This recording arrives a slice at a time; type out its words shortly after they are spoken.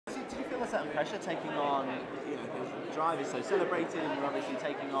a certain pressure taking on, Drive is so celebrated, and you're obviously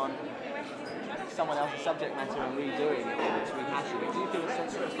taking on someone else's subject matter and redoing it, and it's rehashing it. Do you feel a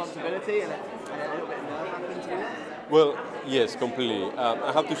sense of responsibility and a little bit of nerve-wracking to you? Well, yes, completely.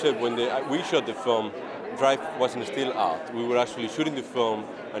 I have to say, when we shot the film, Drive wasn't still out. We were actually shooting the film,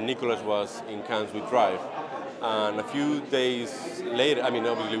 and Nicholas was in Cannes with Drive. And a few days later,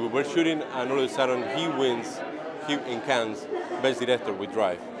 obviously we were shooting, and all of a sudden he wins in Cannes Best Director with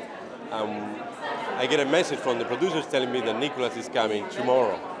Drive. I get a message from the producers telling me that Nicholas is coming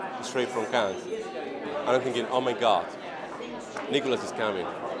tomorrow, straight from Cannes. And I'm thinking, oh my God, Nicholas is coming.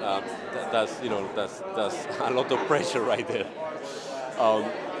 That's a lot of pressure right there.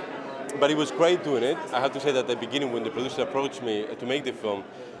 But it was great doing it. I have to say that at the beginning, when the producer approached me to make the film,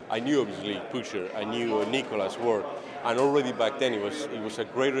 I knew obviously Pusher, I knew Nicholas' work, and already back then it was a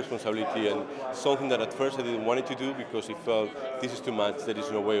great responsibility and something that at first I didn't want to do because it felt this is too much. There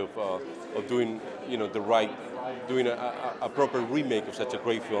is no way of doing doing a proper remake of such a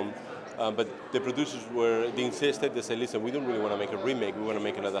great film. But the producers they insisted. They said, listen, we don't really want to make a remake. We want to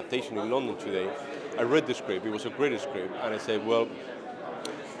make an adaptation in London today. I read the script. It was a great script, and I said, well.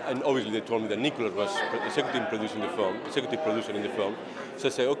 And obviously they told me that Nicholas was executive producer in the film. So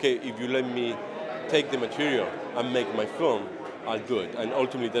I said, okay, if you let me take the material and make my film, I'll do it. And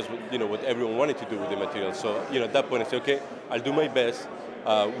ultimately that's what everyone wanted to do with the material. So at that point I said, okay, I'll do my best.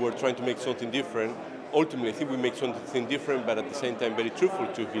 We're trying to make something different. Ultimately I think we make something different, but at the same time very truthful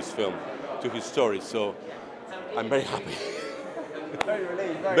to his film, to his story. So I'm very happy. Very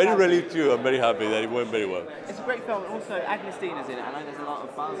relieved. Very relieved too. I'm very happy that it went very well. It's a great film. Also, Agyness Deyn is in it. I know there's a lot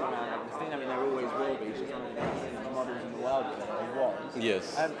of buzz around Agyness Deyn. There always will be. She's one of the best models in the world, or was.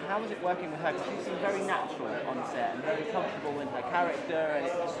 Yes. How was it working with her? Because she seemed very natural on set and very comfortable in her character, and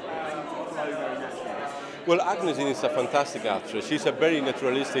it just seemed to flow very naturally. Well, Agyness Deyn is a fantastic actress. She's a very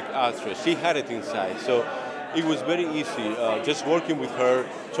naturalistic actress. She had it inside. So it was very easy just working with her,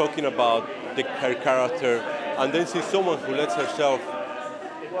 talking about her character, and then see someone who lets herself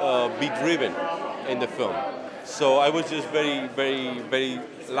be driven in the film. So I was just very, very, very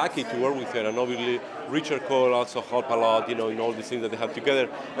lucky to work with her, and obviously Richard Cole also helped a lot, in all the things that they have together,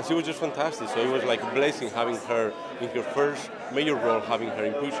 and she was just fantastic. So it was like a blessing having her in her first major role, having her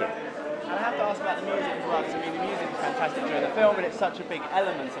in Pusher. And I have to ask about the music as well, because the music is fantastic during the film, and it's such a big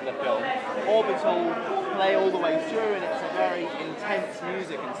element of the film. Orbital play all the way through, and it's a very intense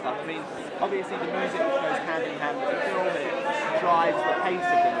music and stuff. Obviously the music goes hand in hand with the film, and it drives the pace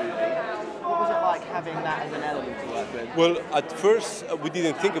of the movie. What was it like having that as an element to work with? Well, at first we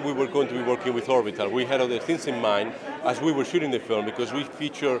didn't think that we were going to be working with Orbital. We had other things in mind as we were shooting the film, because we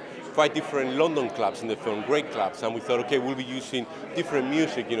feature 5 different London clubs in the film, great clubs, and we thought, okay, we'll be using different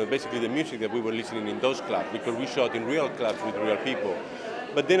music, basically the music that we were listening in those clubs, because we shot in real clubs with real people.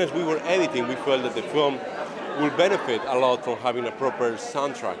 But then as we were editing, we felt that the film will benefit a lot from having a proper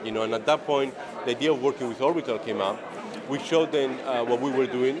soundtrack, and at that point, the idea of working with Orbital came up. We showed them what we were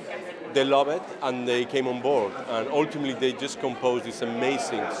doing, they loved it, and they came on board, and ultimately they just composed this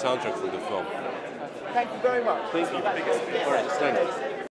amazing soundtrack for the film. Thank you very much. Thank you. All right, thanks.